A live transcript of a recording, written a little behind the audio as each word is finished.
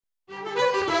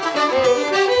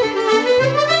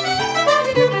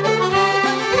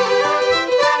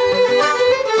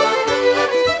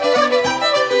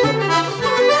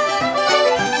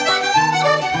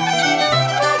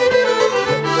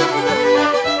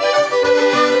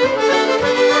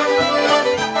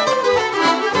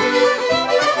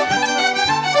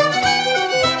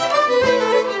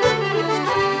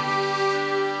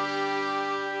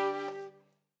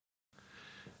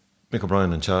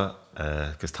Brian an seo,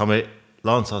 gus tá mé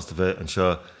lánsásta bheith an seo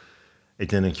ag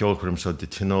déanana Ceolchoirm seo de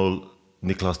Tionól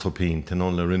Nioclás Tóibín,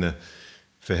 Tionól na rinne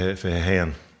fithe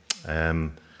héan.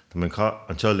 Tá mé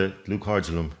an seo le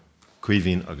lúchardalum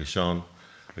Caoimhín agus Seán,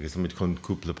 agus tá chun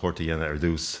cúpla pórta dhéana ar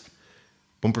dús.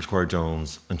 Bumper Square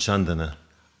Jones, an Seandanna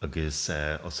agus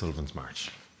O'Sullivan's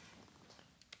March.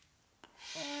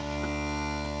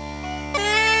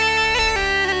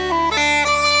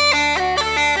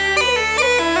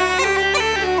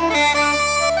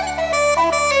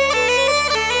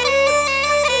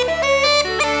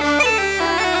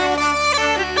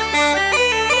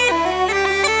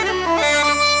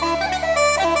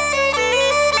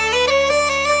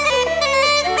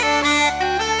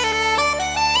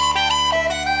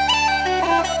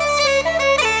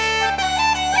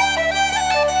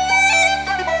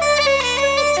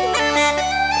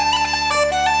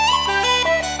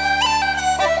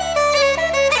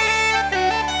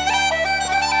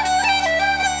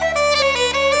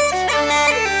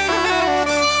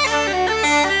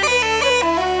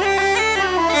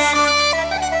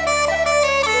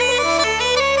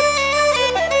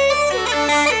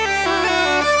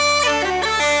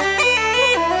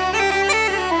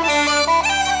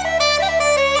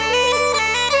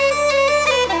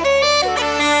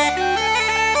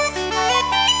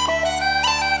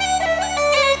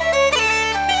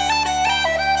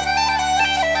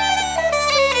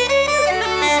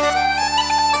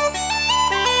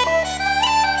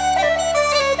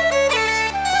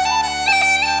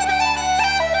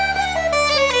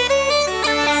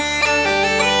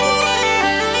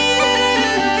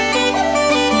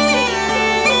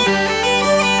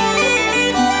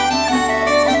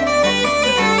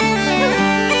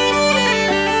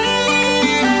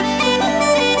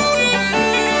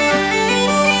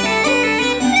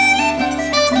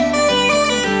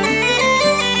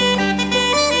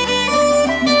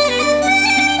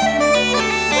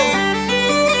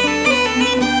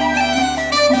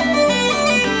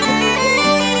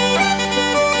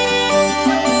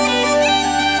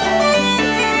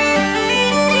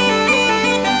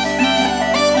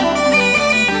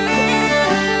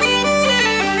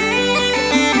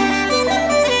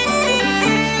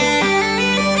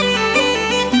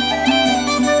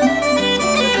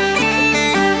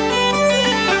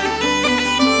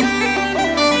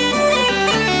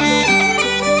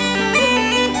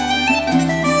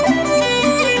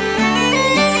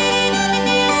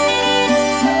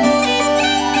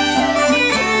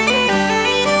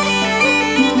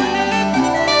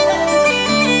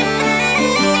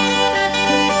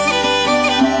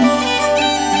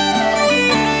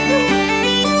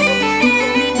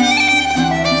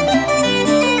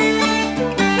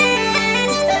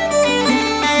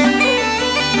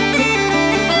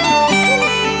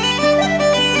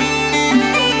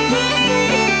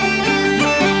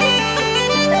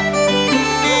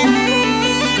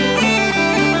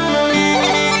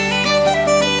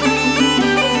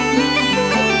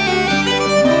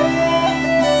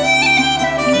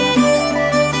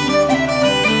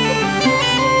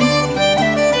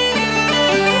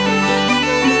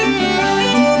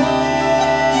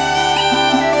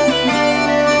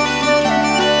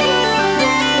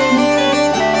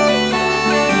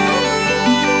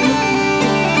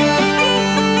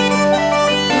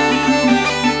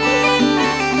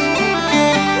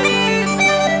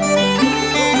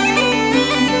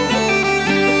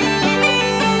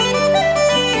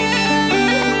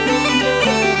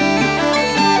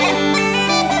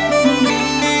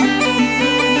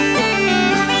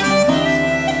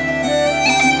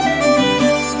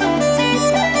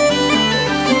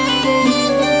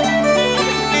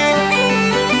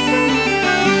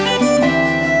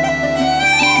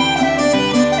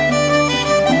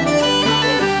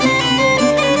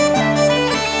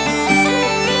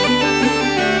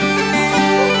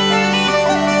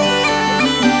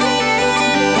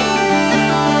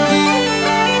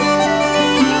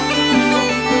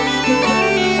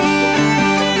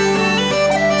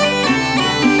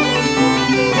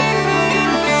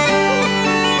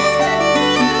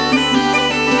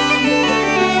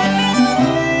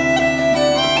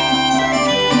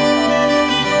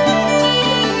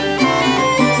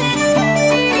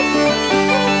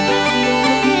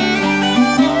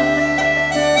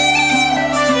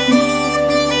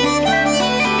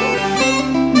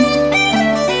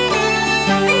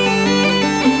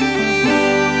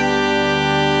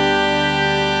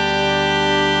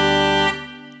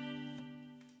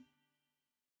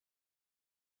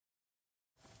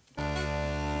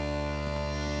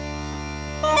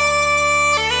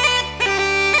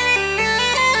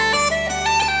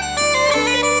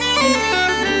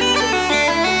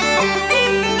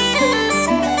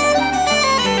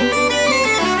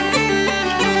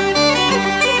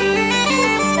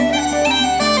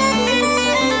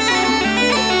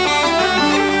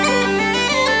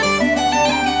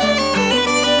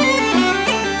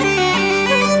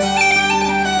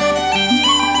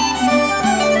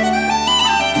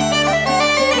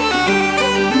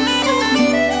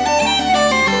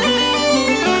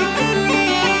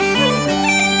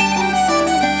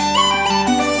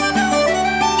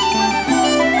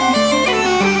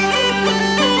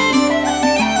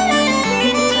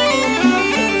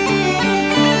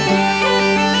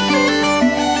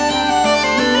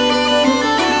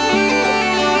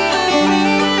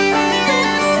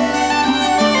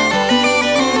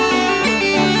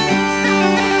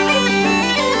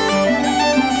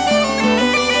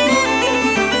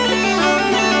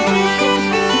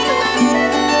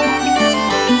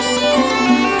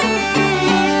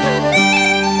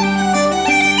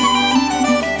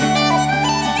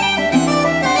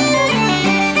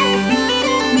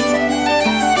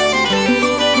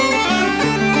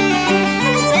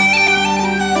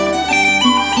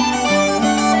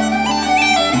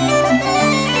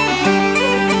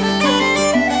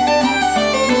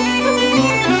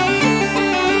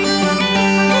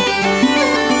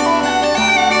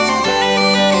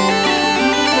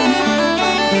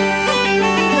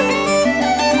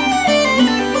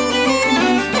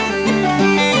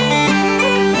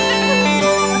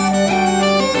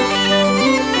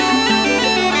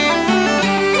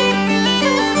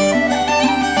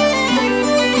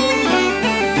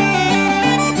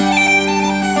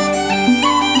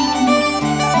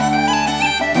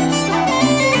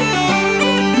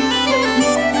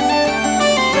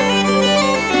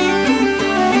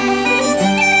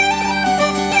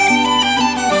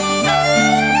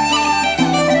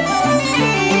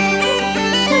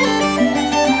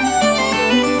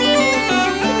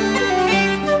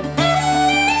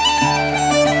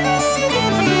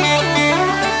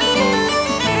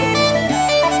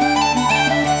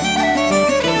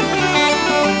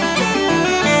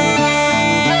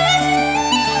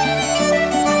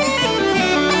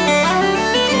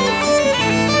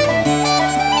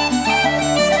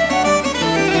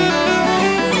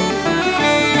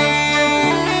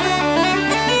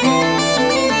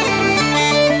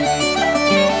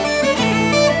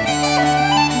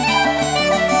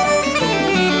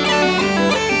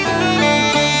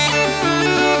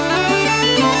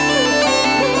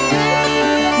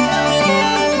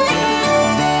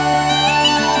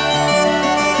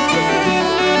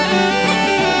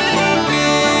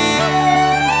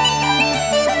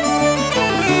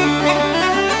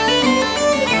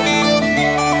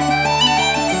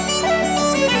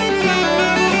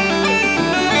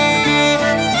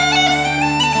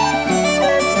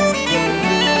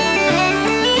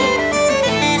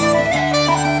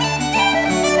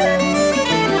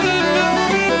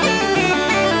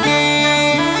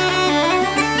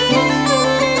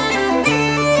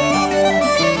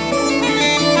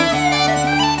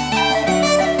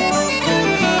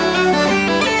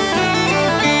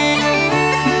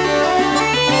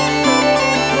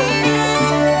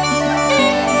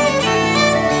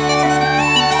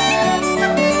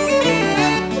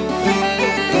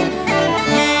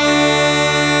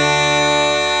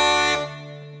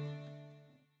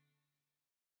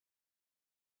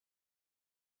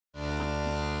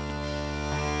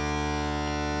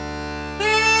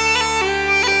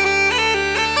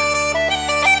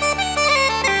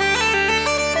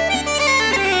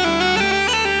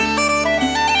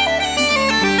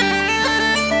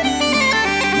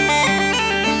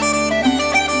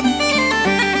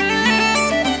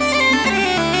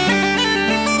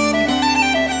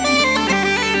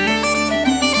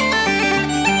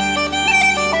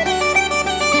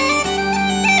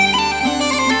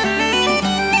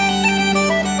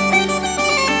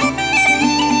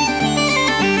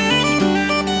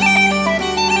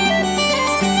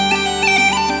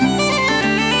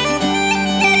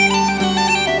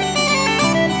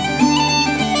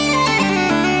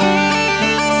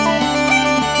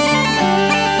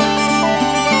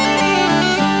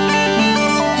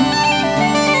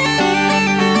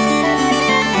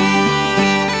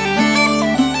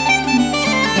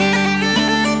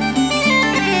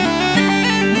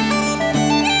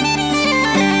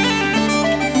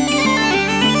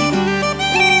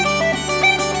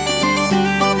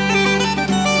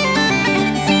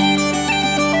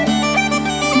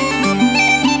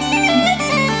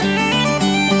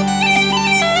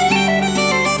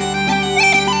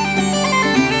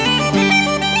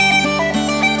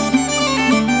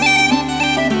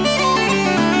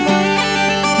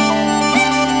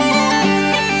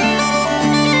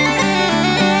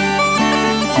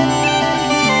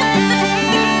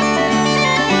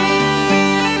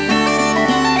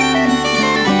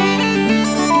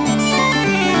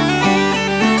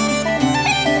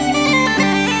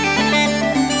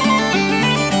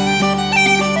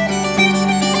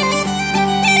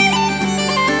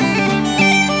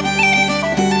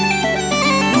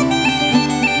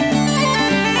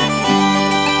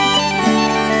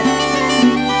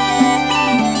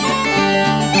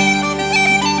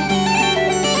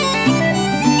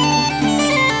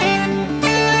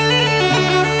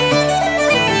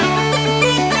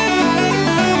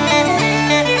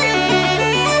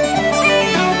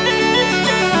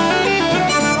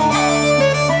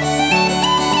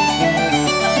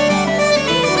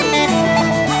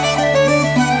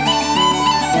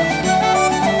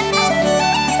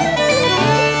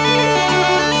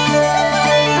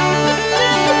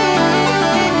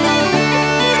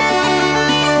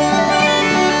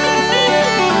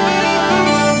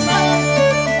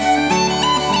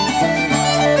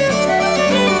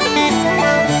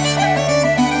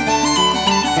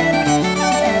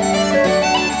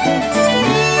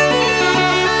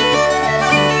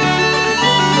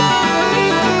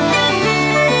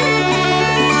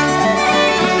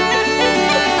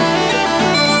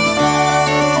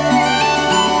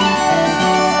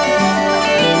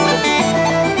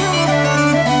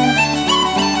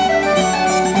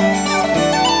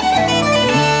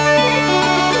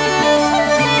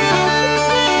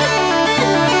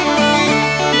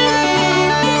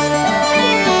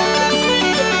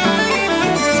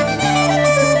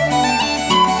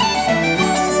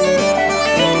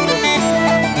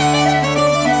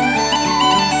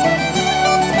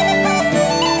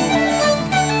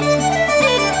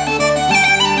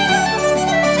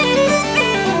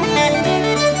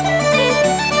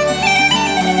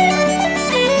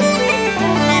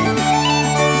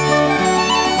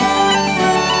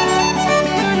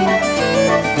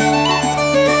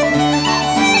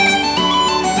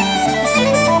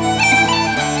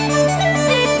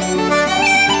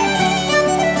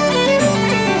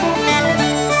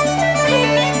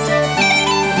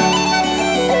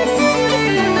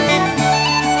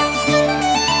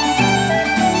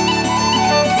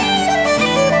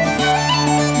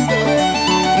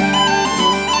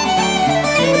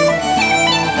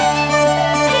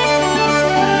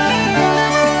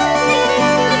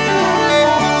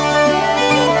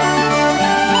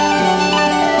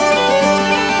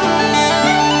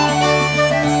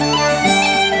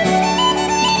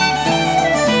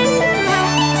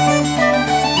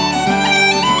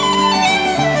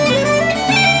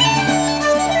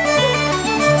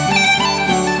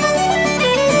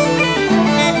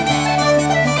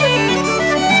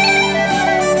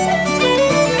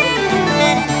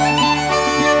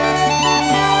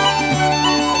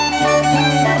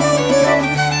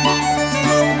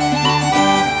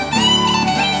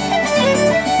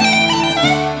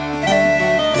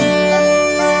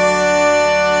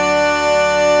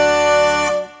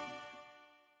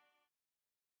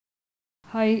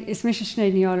 Hi, is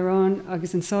Sinéad O'Halloran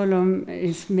agus an solum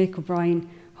is Mick O'Brien.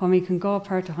 Homie can go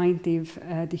apart to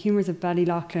Halpin-Hill, the humours of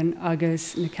Ballylochlin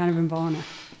agus na Canavan Bána.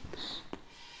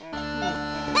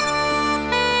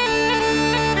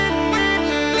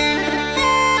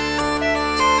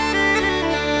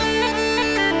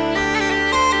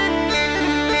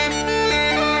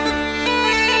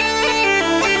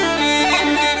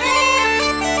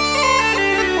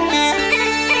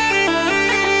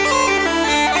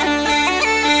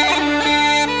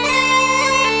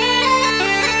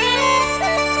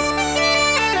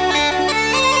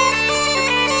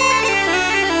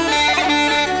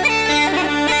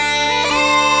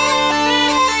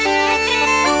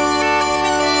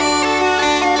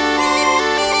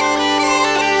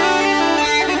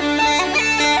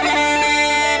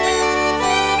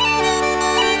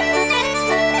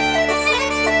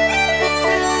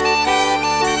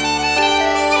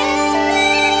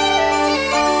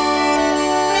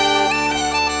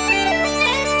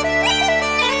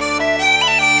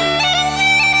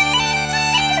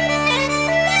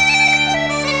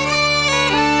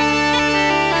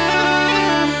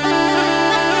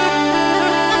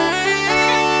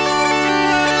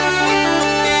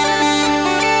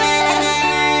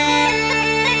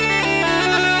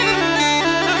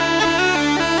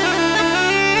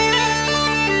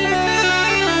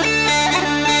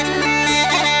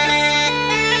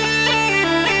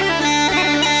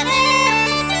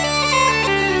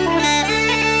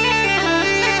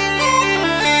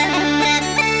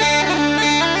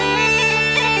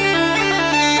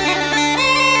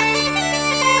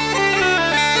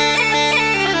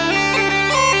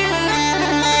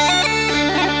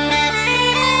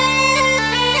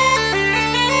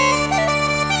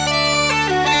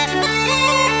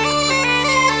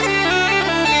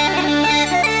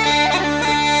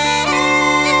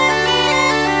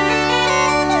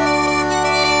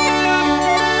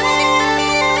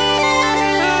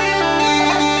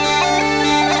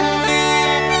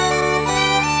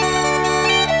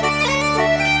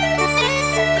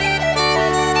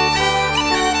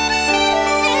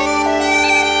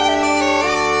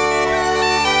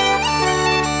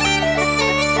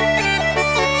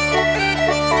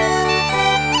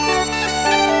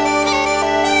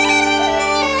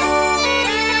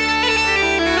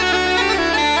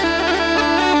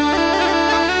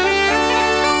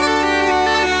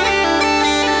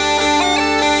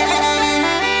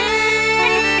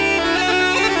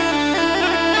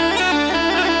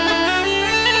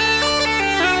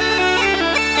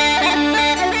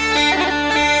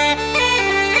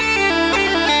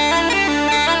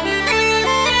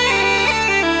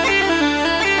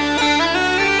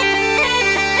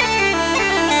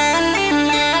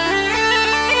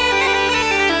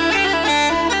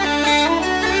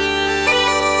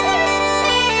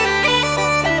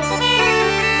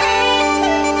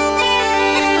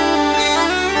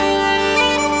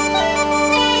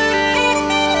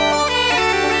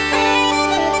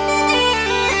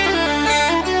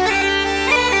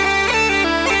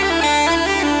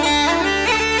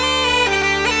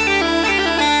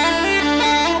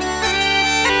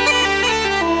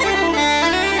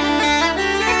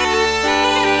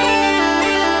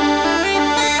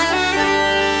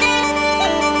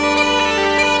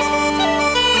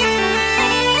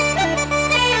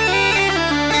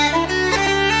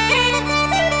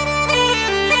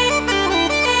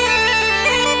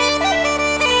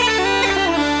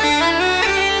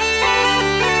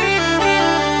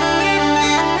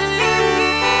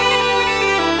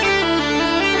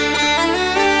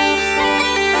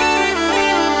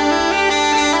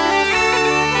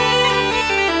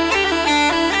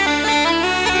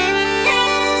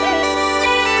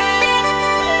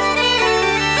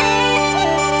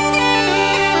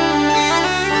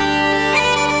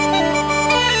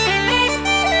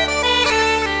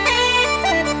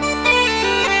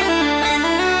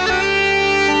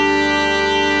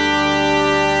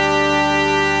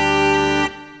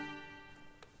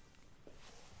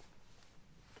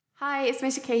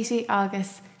 is Katie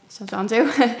agus Seán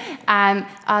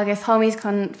agus homies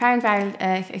chun fearn bheall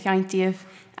a cheantíomh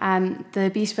the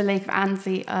beautiful Lake of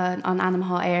Annesley an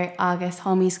Anamha air agus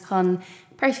homies chun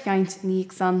perisiint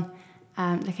níag san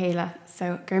le chéile.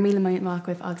 So gur míle maith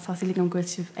mácuibh agus thosaigh an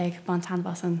gúilsih ag ban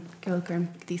tanbas an Ceolchoirm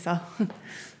dísa.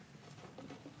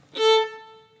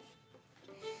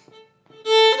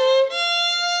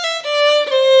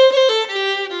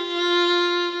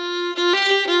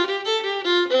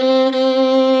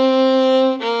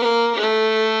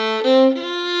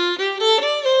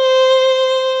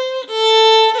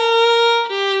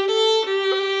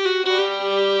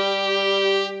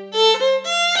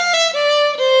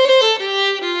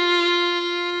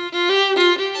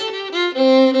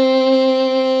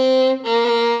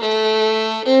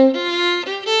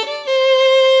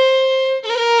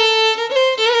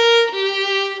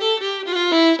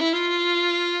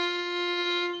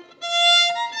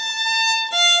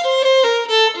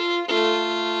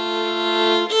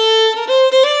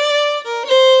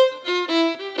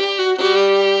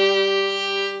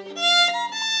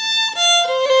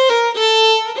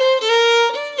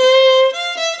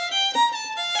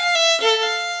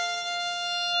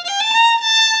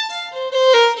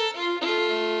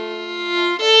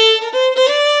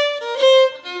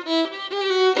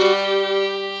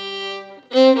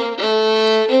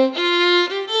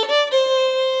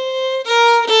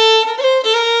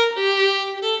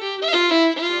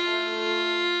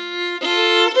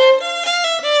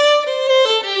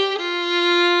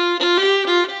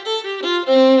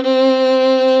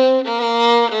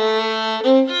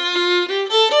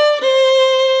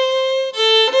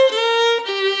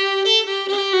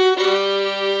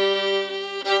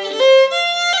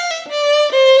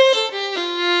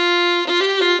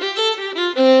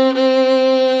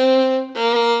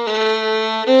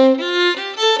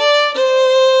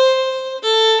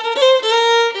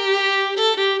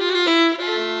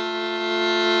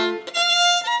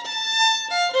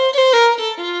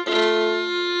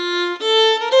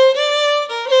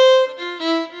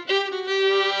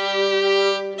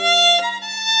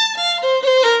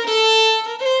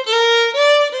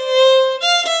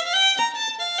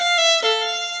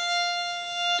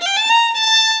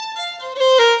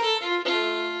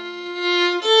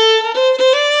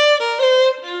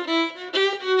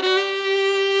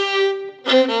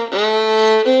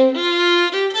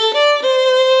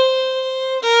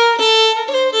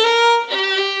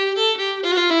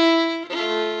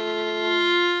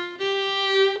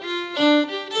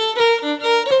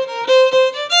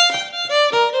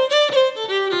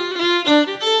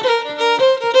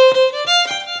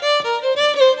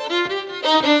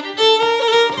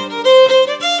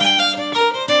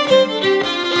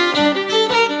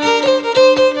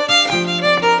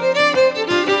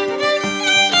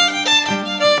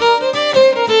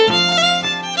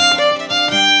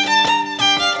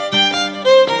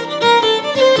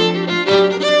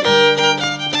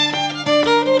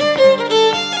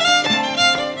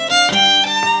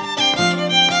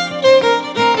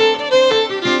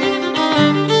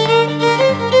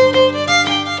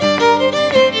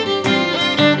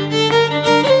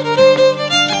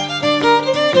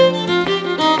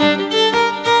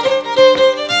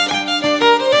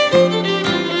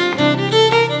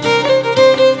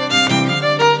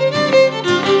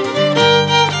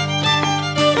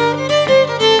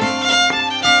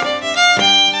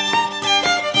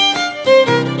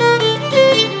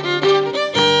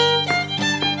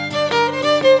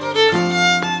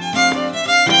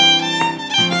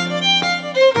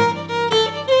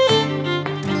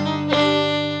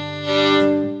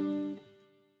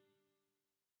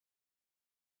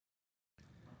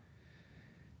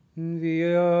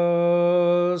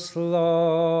 Vias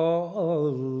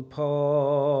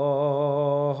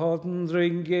lalpaden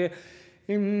dringe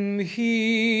im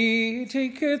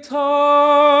hitige tarden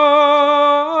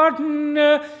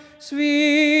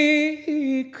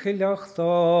sviklach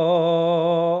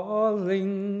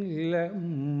daling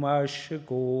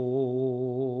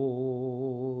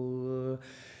lemmarsgol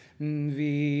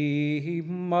vi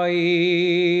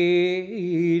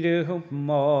meide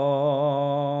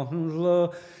manle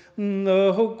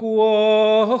no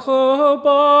guaban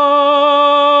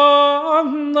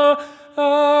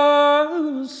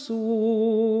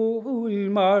sul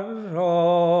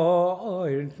mararne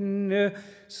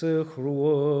se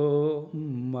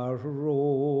maros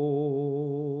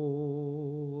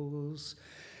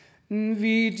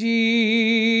vi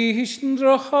dichten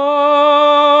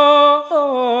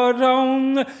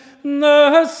dracharan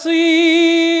na sios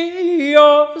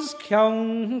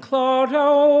kjan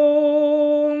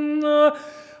klaraun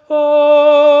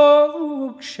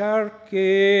og sjarkes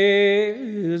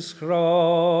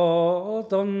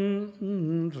gradan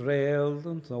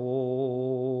relden tong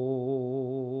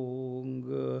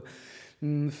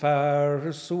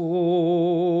far soistes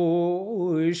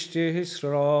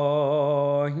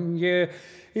ranje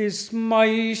is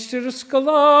meister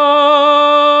skalari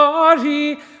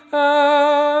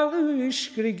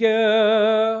Skrigelan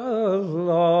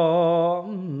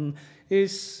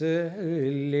is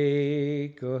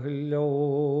legelor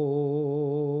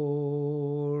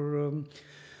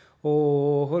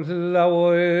O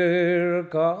lauer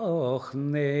gach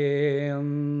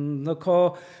nean na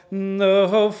ka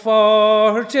na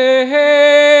farte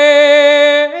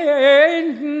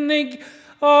hennig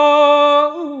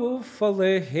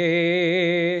falle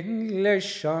hen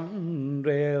leshan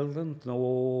relent nong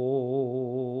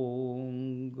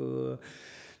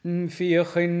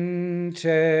Fiachin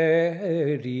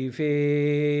cherry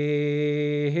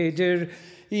veder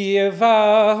I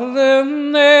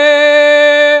valen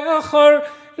echar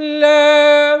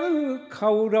le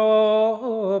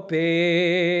caura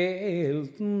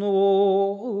belt no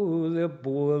le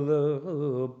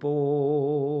bole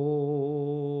bond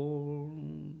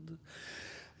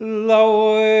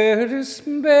Lauers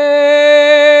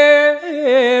ber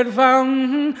van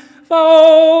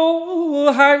Vau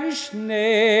harsneta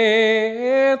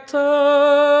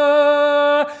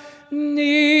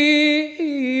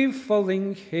ni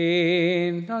falling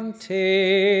hen an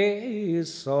te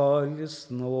solis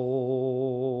no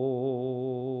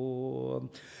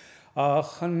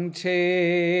ach an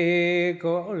te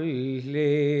golerlish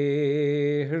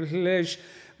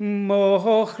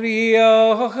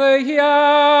mochriach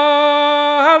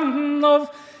yanov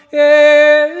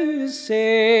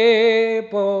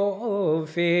Sebo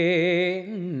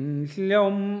fen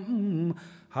lom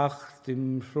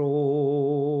hachtim fro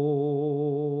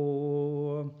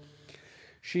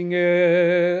Singe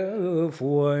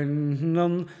fuan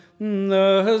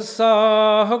na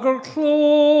sagar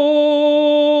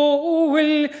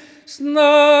clowil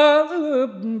snab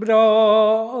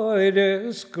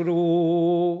bride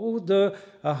scrode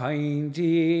a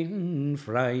hindin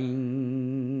frank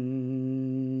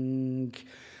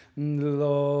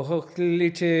Loch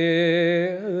lite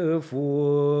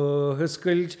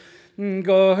fuskelt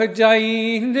go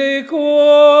jain de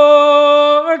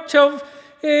gortov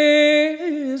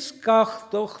is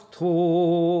gachtoch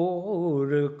tor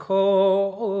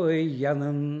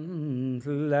koyanen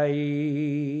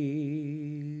leis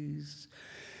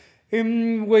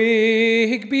Im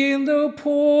weg bin de podar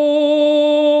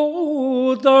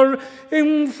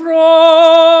im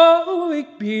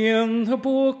froik bin de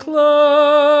bokla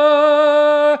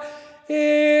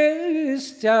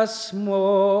is das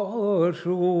morus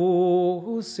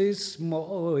is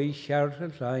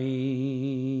moicharein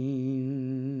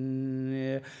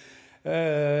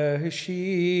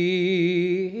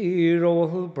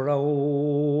Shirol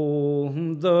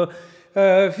brown the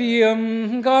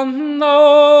Fiam gan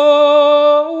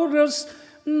naurus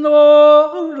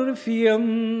nor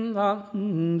fiam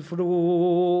an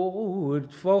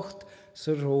frod vocht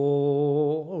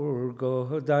seror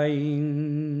godain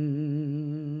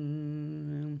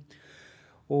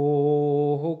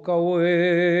O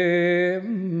Caoimhín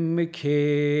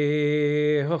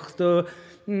kechte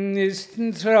ist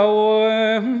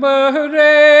traum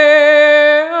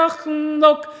berecht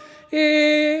noch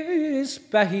is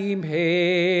bahim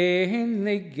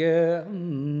henig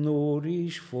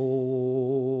norish fos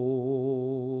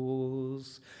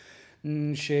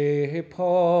she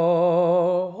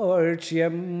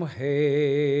parchem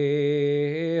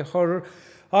he hor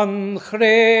an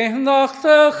chrenach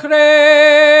de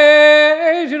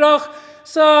chrenach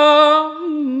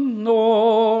sam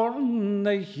nor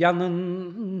na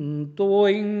jannen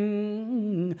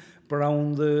doing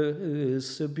brown the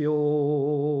Sibior.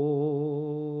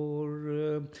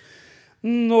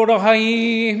 Nor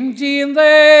haim dien dem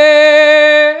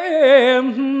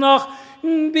nach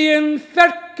bien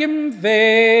verkim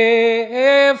vefar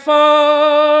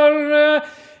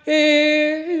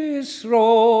is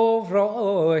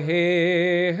rovra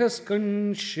hes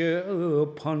kunsche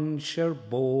puncher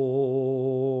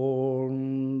born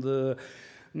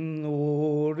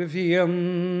nor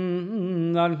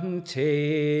vien an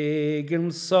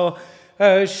tegen så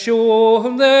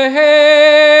sjå the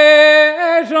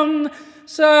heron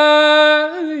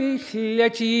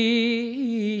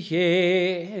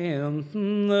Ceolchoirm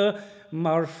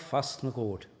mar fast na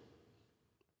god.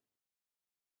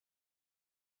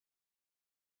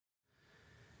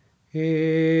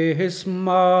 Is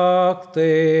Mac Craith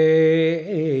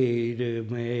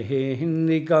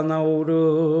me gan aurus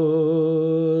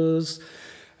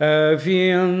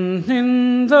Vian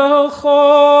in the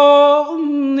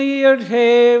chon near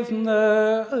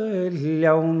hevne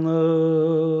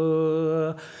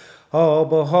leone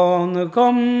Abahon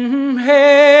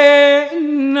Comhairle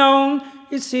Ealaín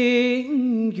is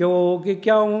in yoga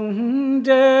gaunde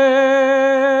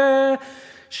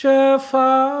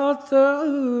Fáilte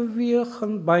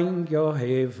bain go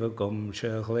hef gom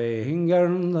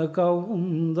Ceolchoirm na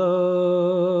gaunde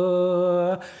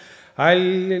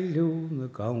Ailbhe na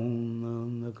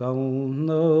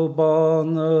gaunde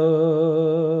bana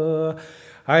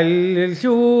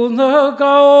Ailbhe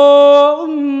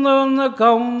na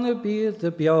gaunde bydd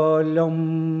y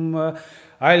biolwm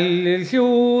Ailbhe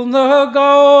na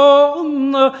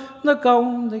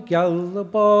gaunde gyal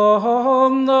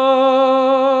bana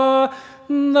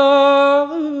na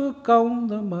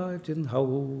gaunde margin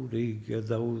haurig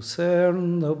those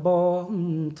na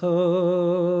bantam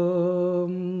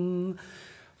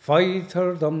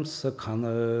Fáilte sa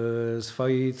canas,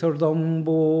 fáilte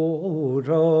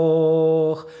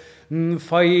borach,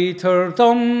 fáilte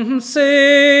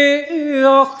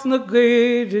seach na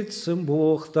gairid sa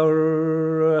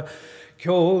mochtar,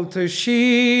 ceolta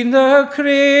sí na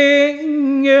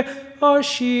cringe a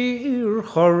sír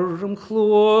chorm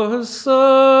chlósa,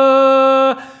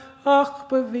 ach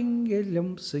bevinge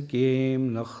limsa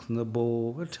géim nach na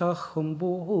bótach an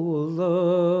bóla.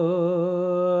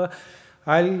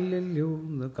 Ailbhe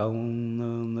na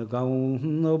gaunde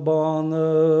bana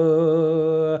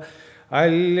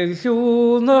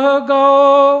Ailbhe na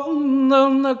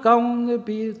gaunde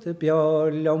bydd y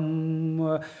biolwm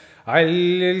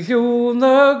Ailbhe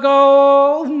na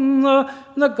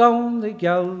gaunde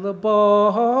gyal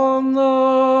bana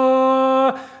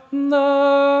na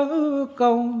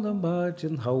gaunde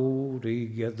margin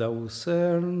haurig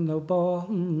those na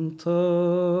bantam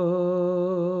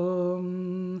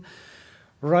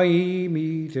Rai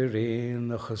mi de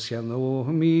rein achos ianno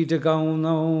mi de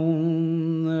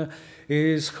gaunawn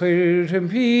is chuir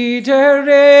mi de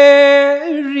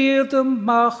riad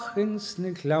amach ins na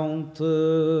clánta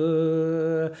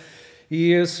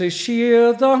is a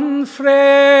siad an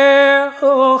fre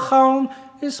o chaun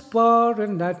is bar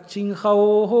an natching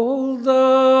chaolda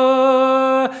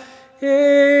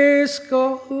is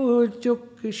go juk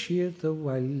siad a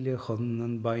bhaile chun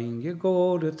an bainge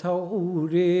gór a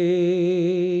tauring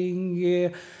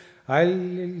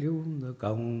Ailbhe na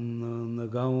gaunde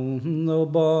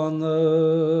bana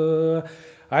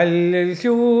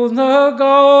Ailbhe na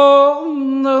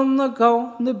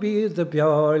gaunde bydd y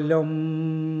biolwm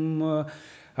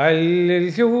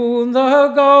Ailbhe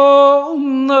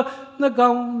na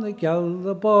gaunde gyal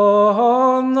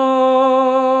bana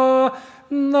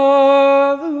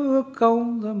na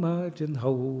gaunde margin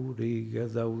haurig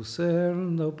those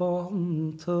na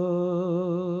banta.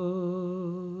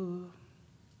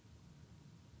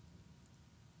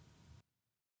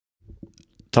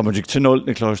 Tá muidig Tionól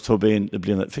Nioclás Tóibín na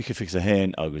bliana fiche a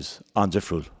hain agus an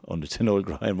difriúil an Tionól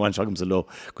Graham bhain agam sa lo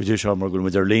go dtí seo mar go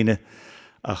muidir líne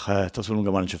ach tas bhfuil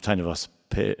go bhain sibh taine bhas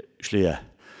pe slí.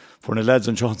 For na lads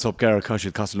an Seán Phobal gar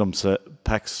caiisiad casalumsa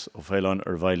pecs ó Fáileáin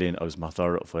mBaile agus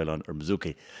Dara ó Fáileáin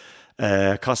mbuíochas.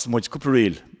 Cas muid cúpla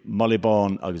riil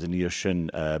Malibán agus níos sin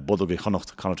bodog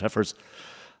chonacht Conor Teffers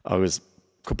agus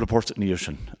cúpla port níos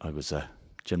sin agus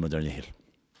Jin Muireann Hill.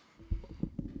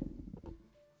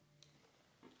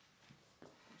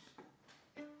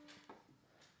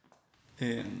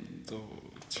 1, 2,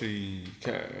 3,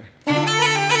 care.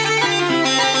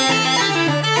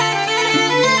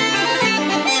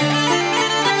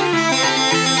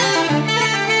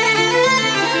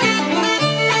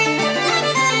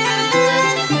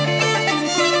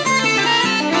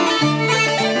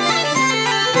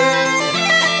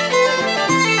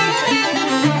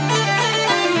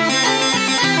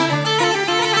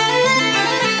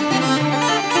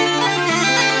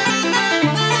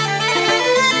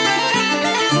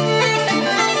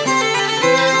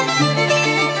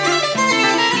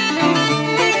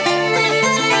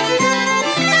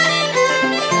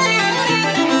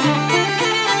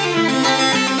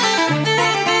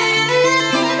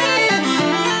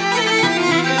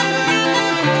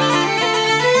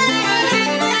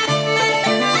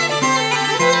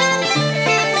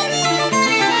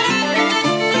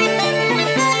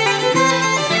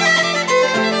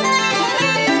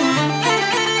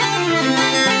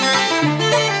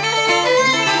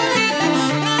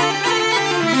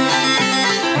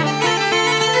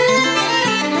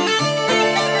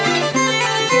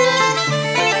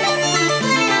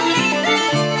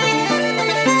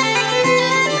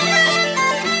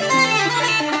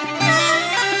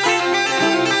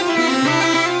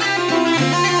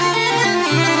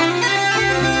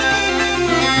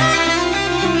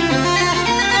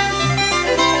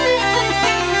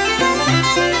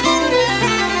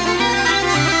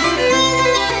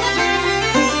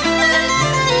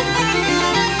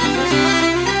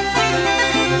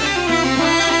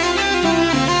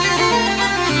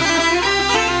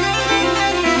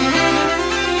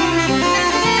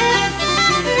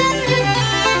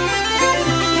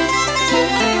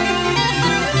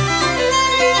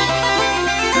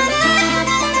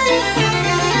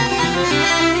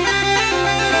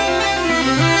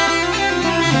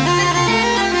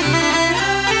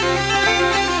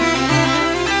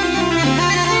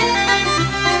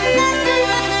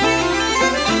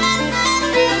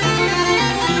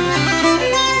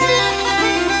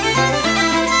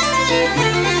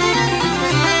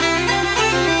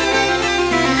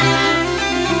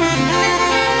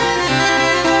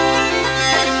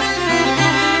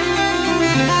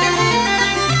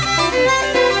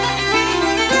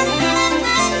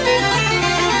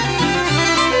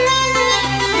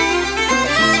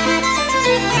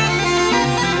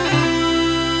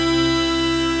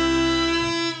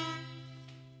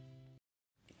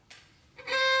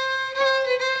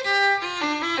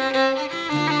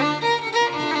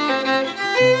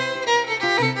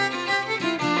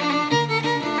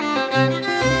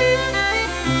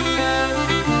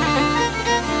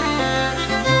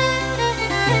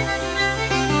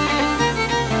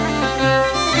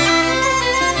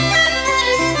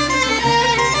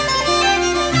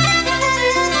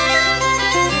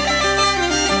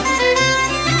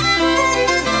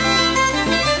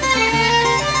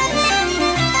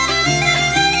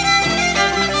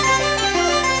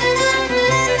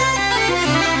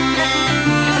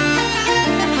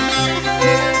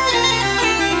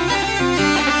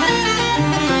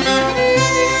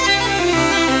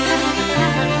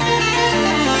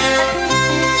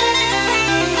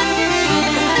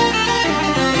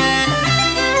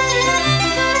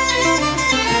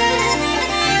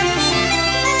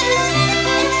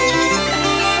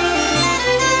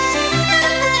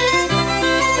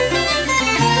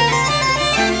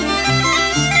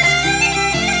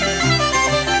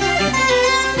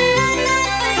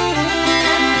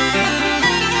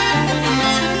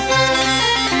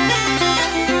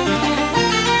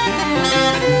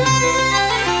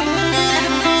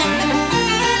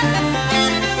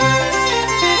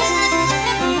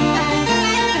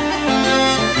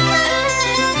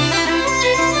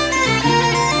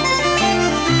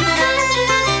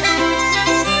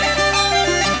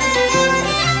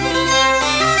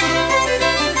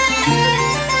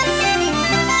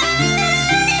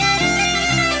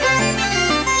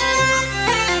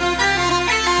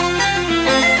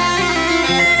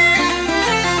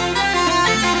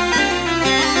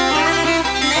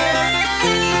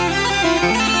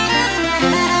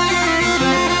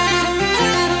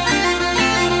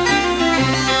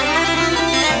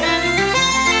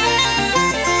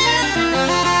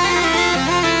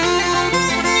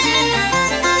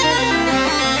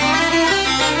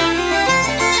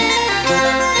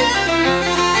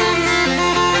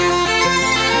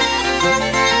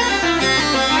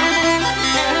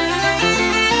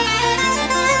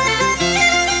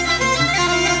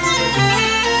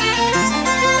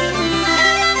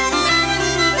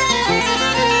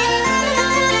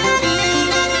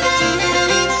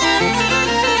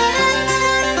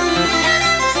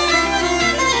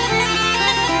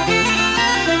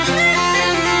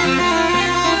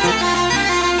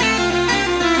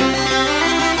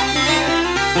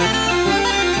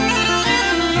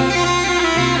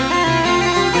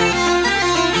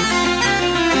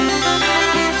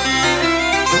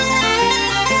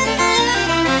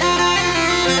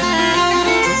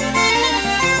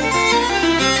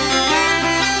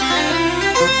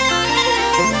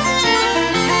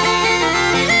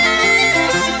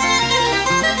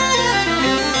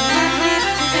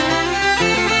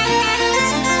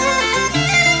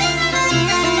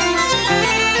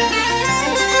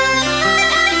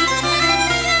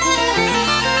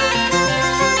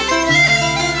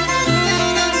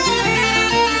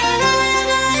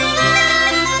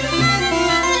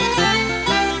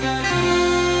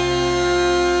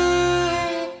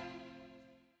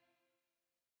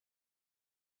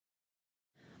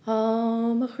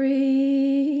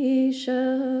 Chríise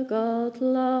God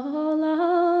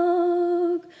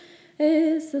lálag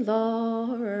is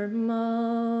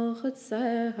lármach at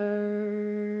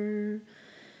sehar.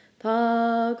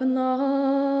 Tá gan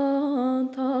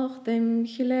látach dim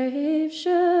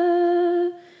chléifse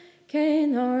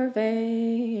cén ar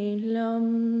bhéin lam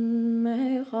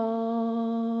me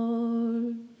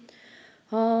ghal.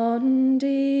 An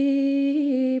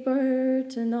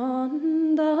díbert an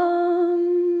andam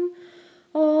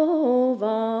ó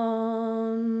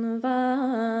van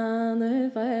van a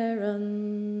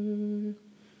bhéran.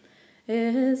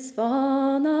 Is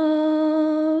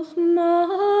vanach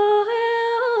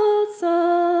maelsa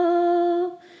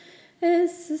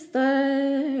is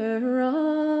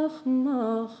sterach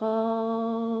machas.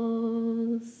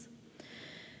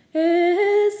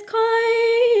 Is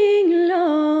kaing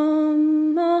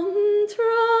lam an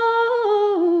trod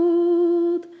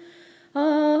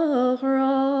ach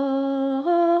rael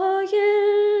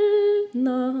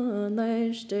na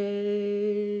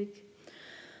neistig.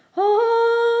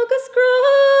 Agus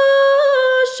groshark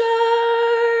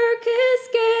is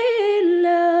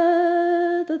gele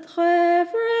dat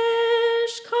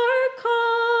chefrish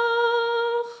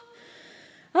karkach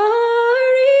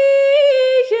arigen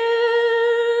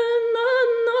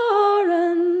an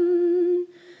orainn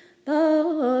da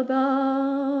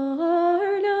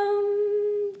barlam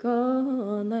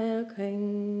gona king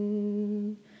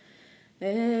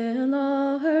Ealaín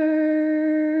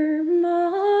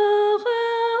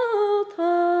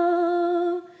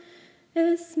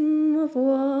is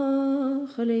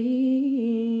mbuíochas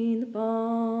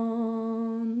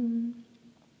ban.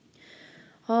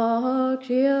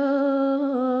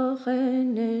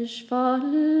 Ha'creachan is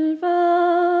falva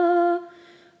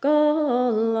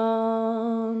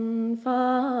galan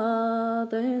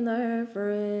faden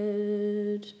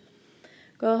frid.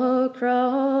 Go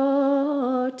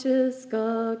kratis go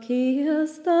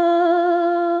kiasta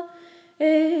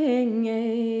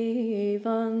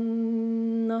van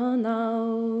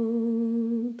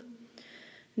naud.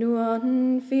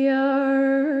 Nuadán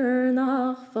fear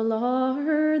nach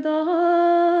verlaardat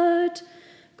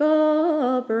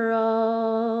go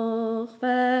brach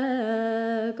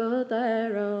ve go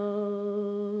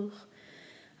derach.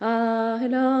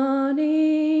 Ailbhe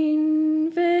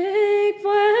vig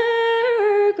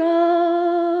verga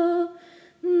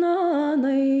na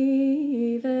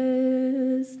naives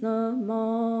na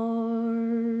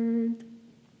mard.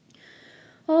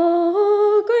 O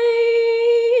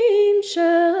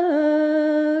gweimse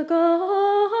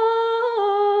gard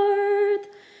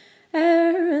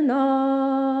an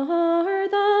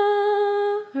hArda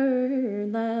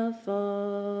lefa.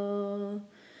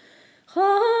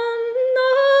 Chan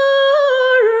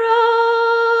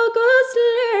agus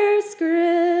leir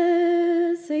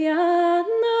scris Seán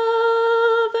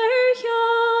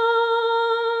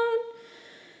verchan.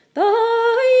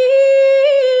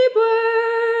 Ailbhe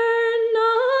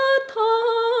Nic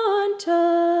Dhonncha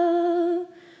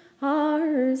ar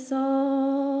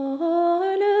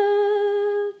sáile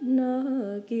na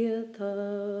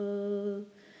Gearóid.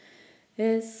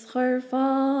 Is chuir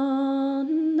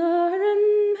fan ar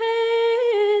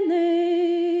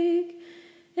mhénig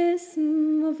is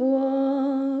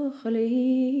mbuíochas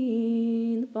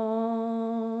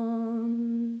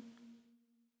ban.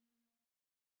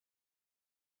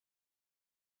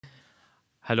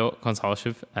 Hello,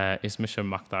 Consáisibh, is me sin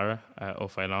Mac Dara ó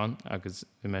Fáileáin agus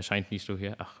bhí me seint níos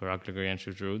luúthe ach chuiragla gur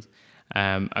ansú drúd.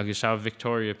 Agus se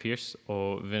Victoria Pierce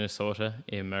ó Minnesota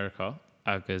i America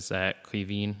agus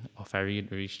Caoimhín ó Ferriad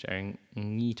ríist ar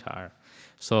ngítár.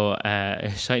 So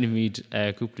seine míad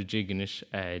cúpla jiganis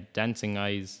Dancing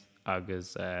Eyes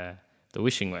agus The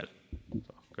Wishing Well.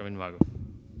 So, gur minn magu.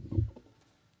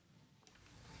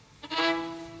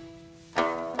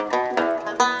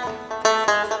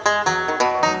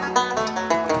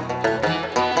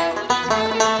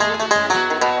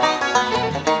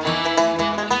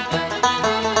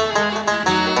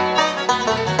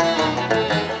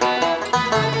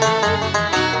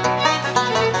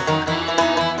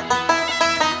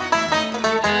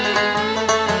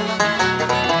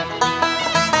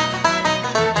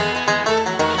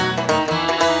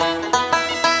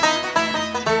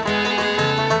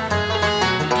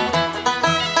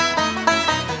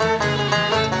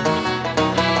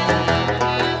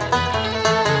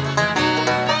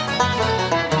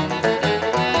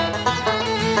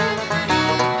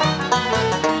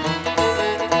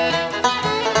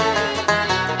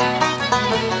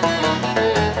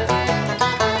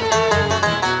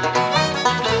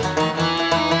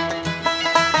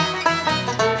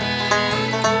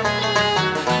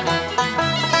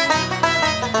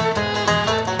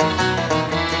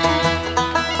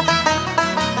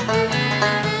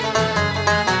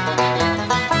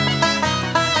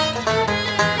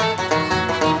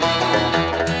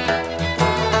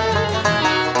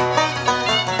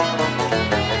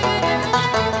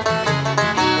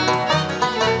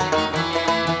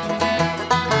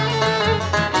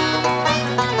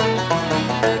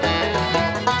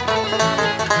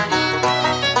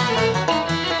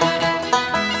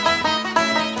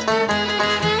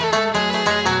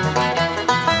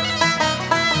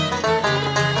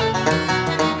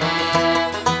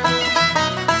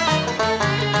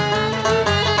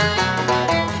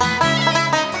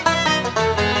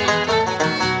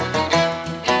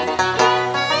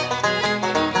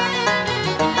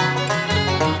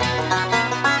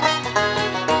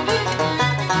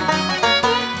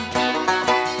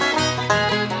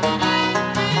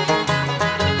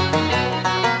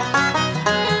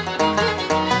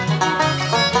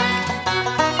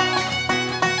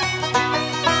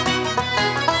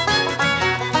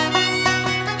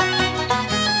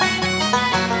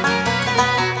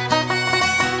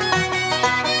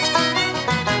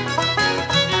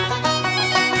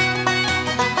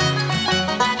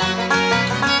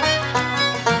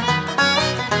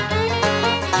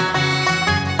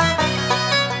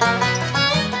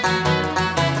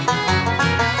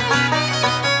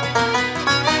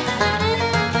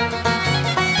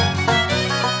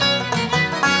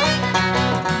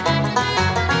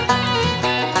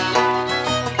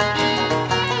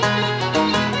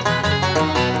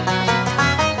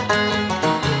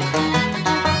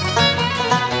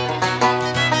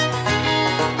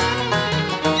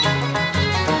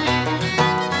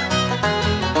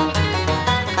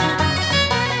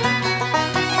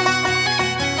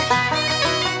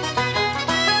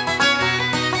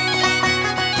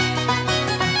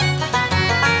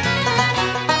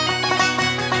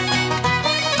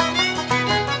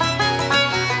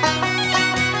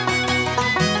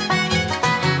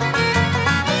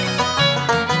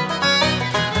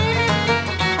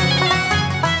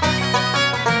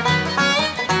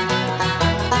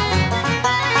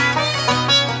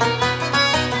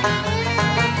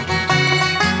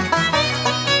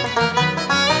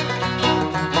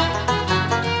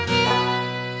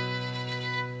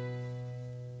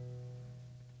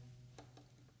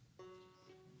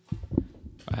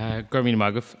 Gurmín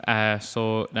Magah,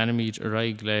 so Nanamid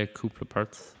Araig le cúpla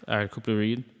part, cúpla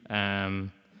read, and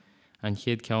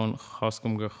he'd count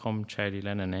Hoscom go home Charlie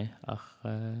Lennon, ach,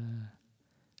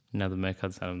 neither make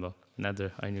had sound though,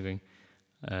 neither I knew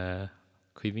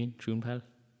Caoimhín, June Pal.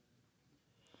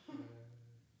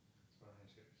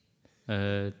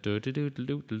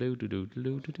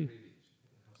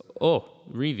 Oh,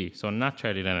 Reevy, so not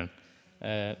Charlie Lennon.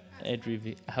 Ed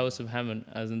Reevy, House of Hammond,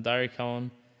 as in Dara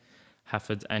Cowan,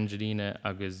 Hafid Angelina,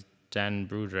 agus Dan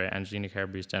Bruder, Angelina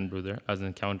Carberry's Dan Bruder, as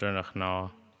in Counternach na,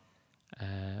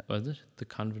 was it? The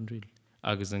Convent Reel.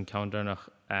 Agus in Counternach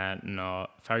na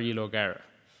Farrilo Gara.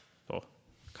 So,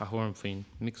 Cahorm Fien,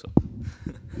 mix up.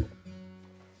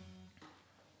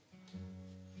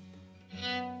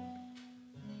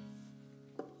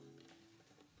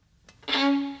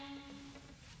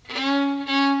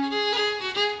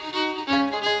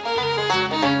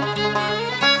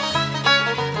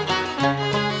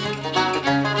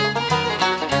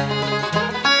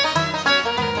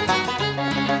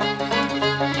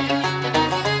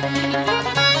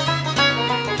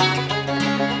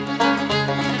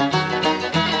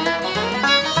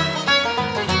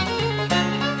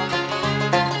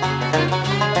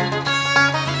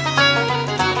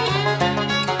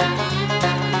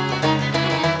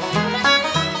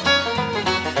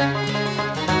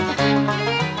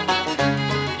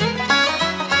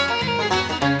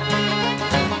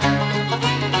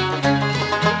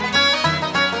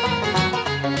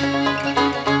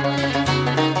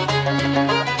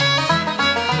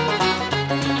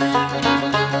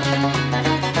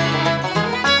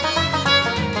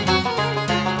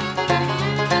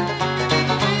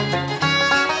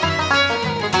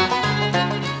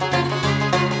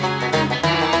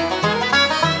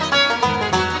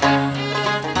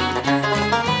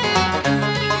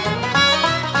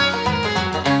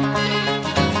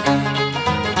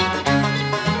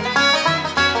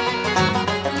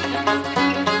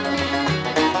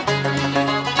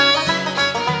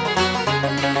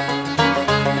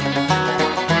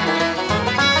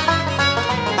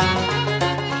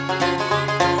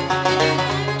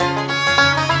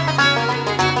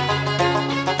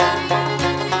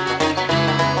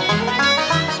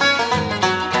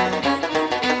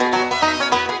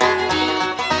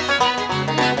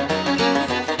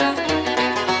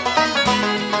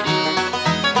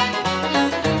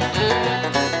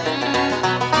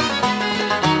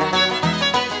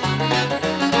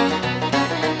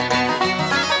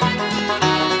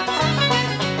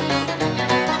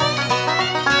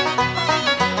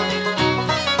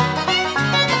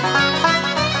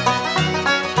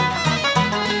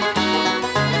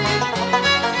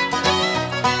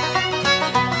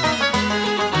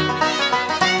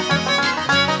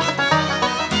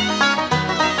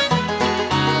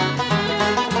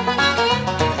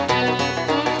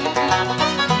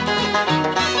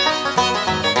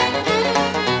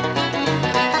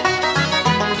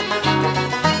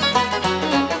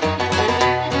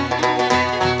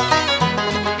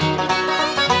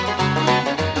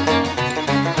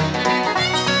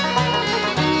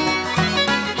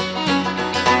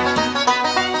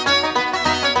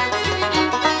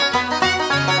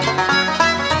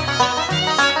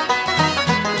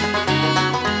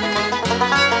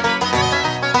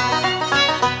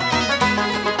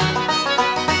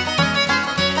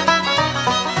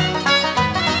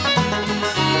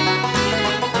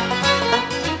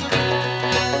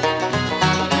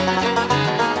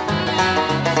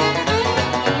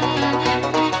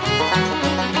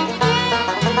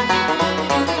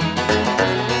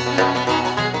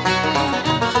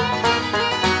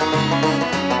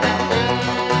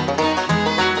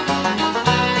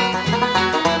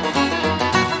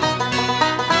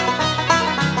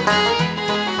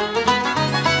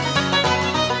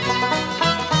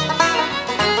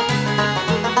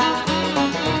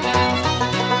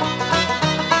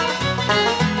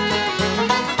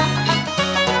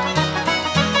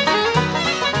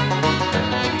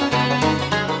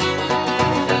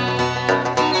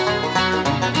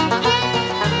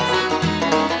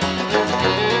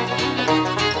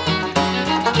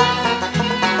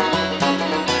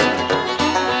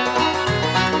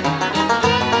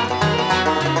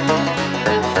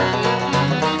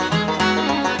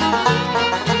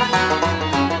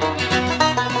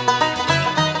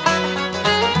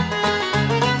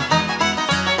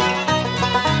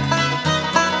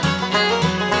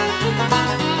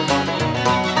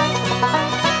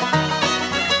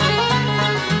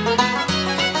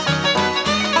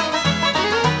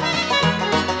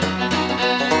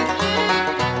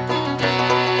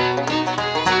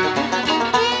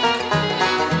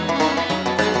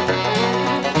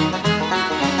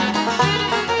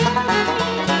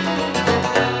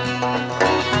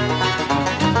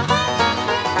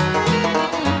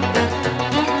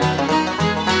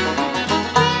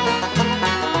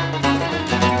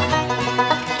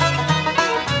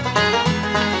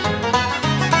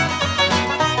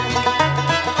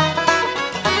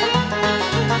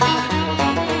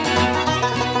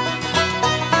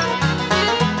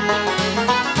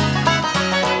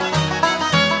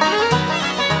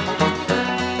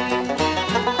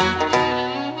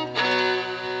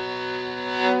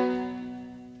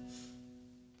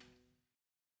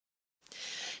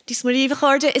 Dis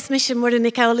mbuíochas is mis mór in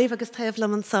Ailbhe agus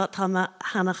taobhlaman sa táma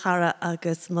hana chara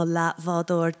agus má le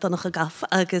bhádóir donnacha Gough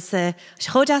agus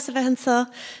chodáas a bheithan sa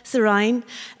orainn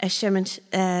simmint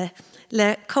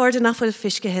le códa nachfuil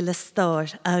fiscethe le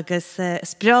stáir agus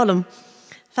spreálam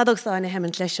fadógsáinna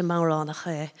hemint leis an máránach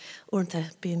uanta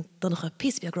bíon donnacha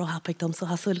písbeag rothappaigh dom so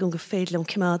hasúil go féadlam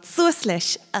cimád suas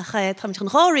leis a táim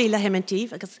chun háirí le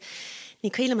hemintíh agus ní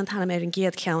chuile an tanna mé an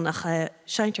géad ceann a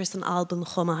seintir san alban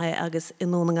chomathe agus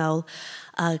inónaáil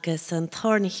agus an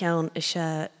tarna cheann is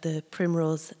de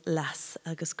Primrose las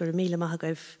agus gur míle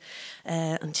maithagaibh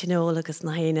an Tionól agus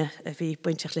na héine a bhí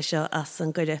buinteach lei seo as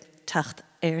an gcuide techt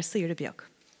siar beag.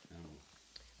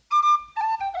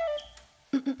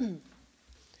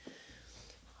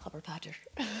 Habar Padger.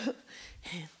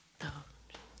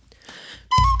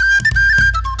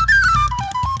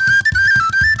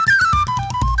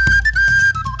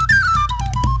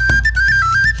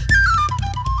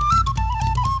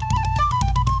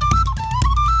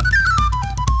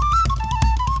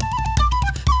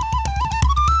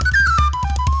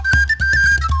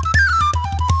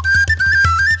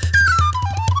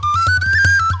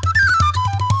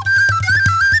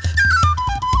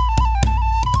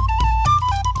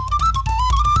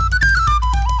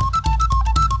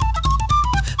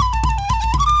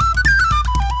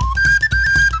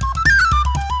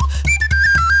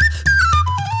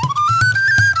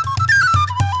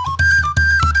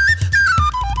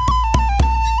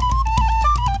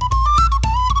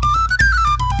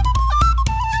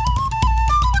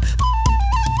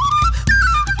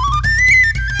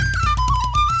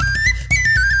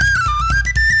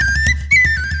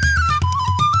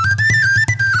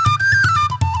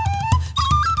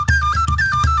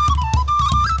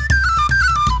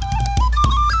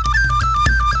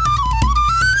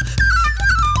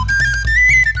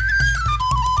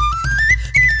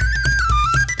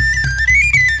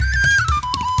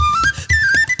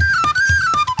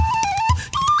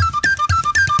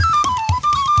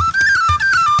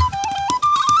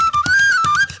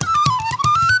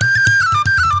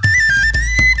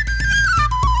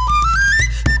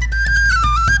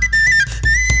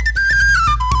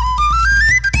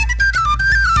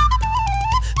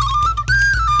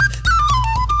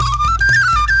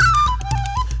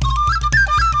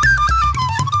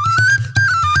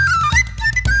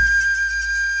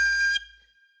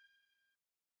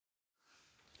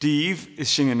 dTigh is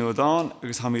sin Nuadán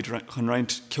agus haid chun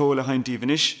roinnt ceola haintíh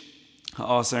inis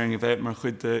ás ar an bheith mar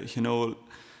chud de Tionól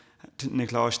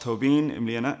Nioclás Tóibín im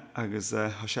líana agus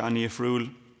se aní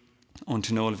friúil ón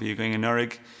Tionól bhí going an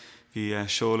airg hí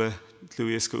seola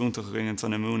luúas go úntaach going an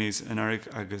san múnís an airg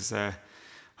agus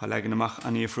ha legan amach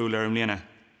aní friúil ar im líana.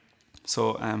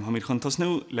 So haid chun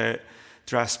tosnú le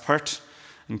dras pert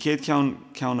an céad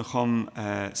ceann a chum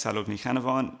salog ní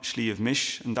cheanmháin slíomh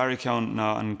mis an Dara ceann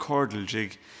ná an cordal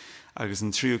jig agus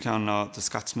an tríú ceann ná the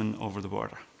Scotsman over the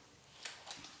border.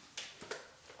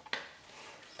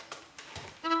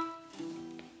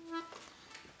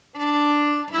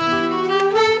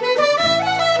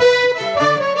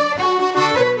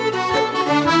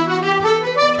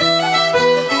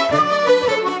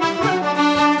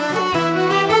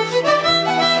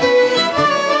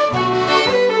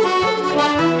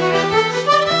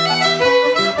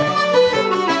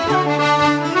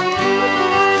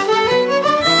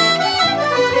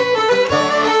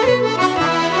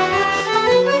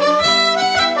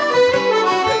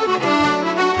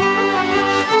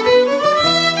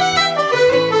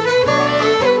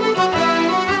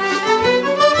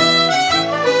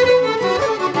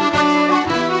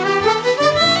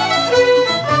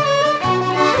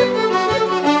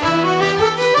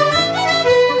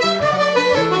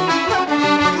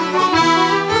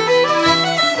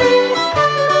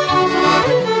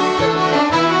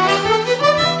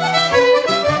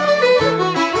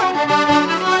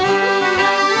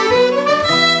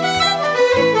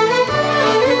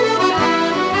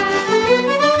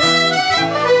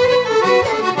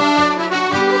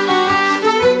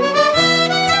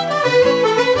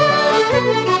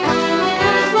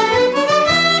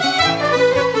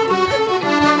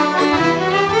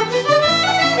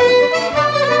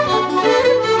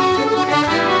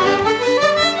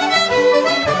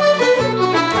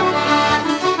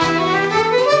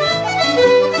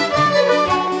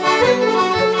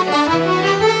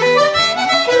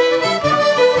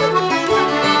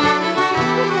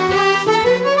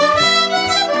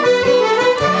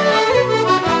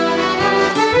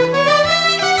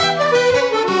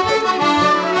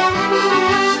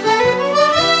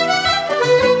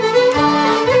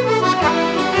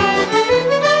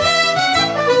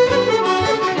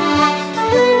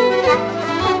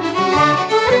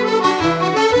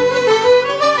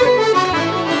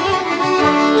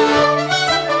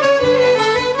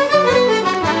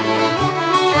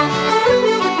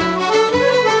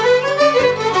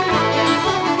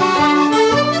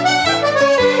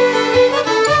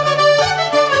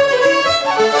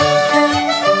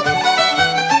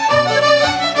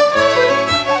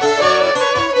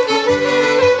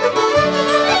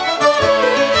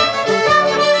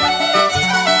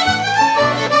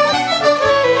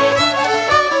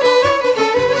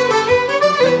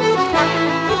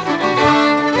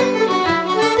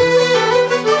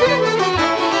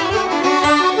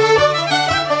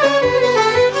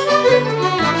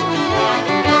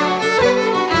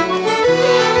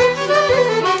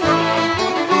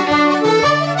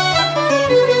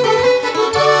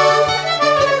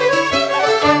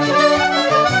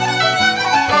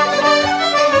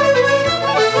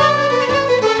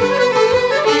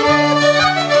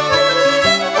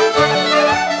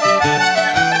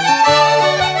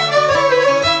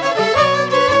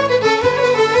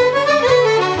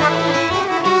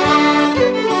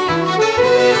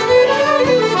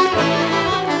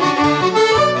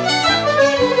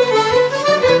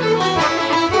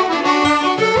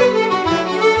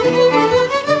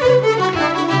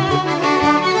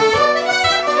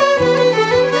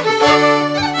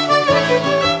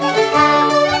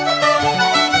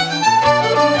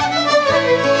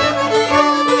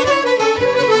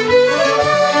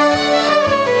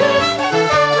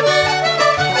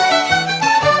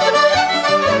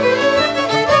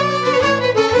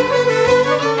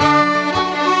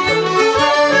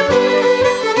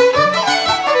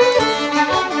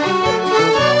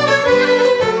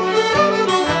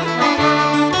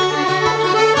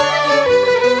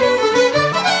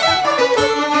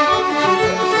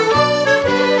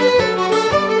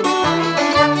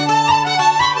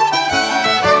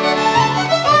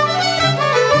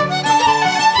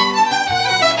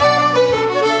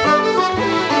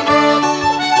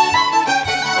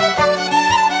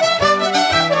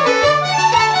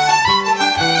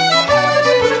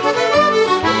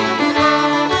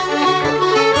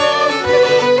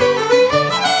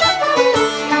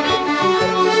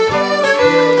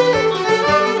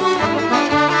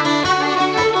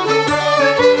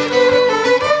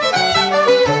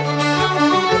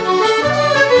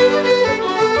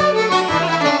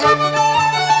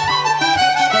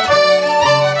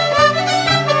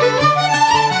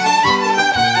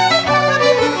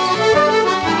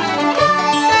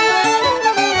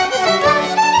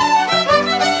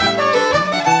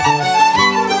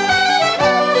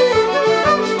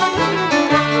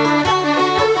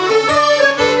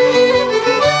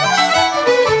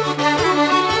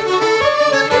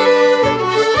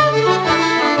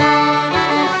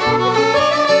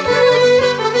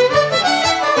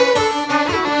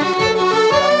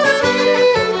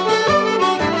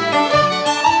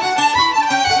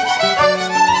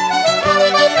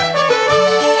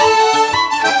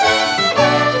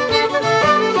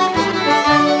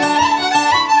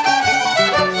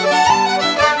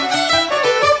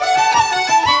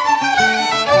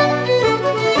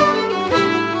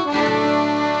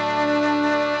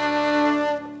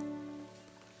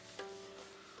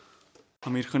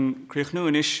 Bích nu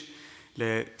inis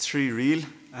le trí riil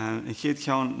an chéad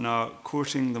ceann ná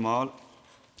Cuairting the Mall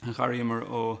an Caoimhín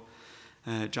ó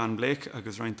John Blake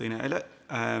agus roiint daoine eile.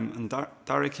 An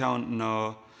Dara ceann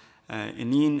ná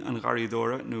Inín an Gharí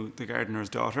Dóra nó The Gardener's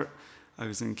Daughter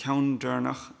agus an ceann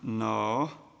dúrnach ná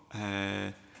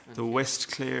The West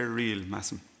Clare Reel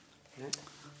Massam.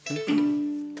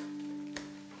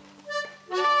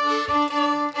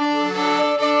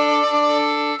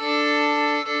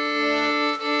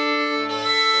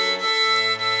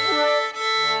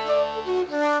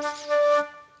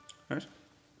 Right.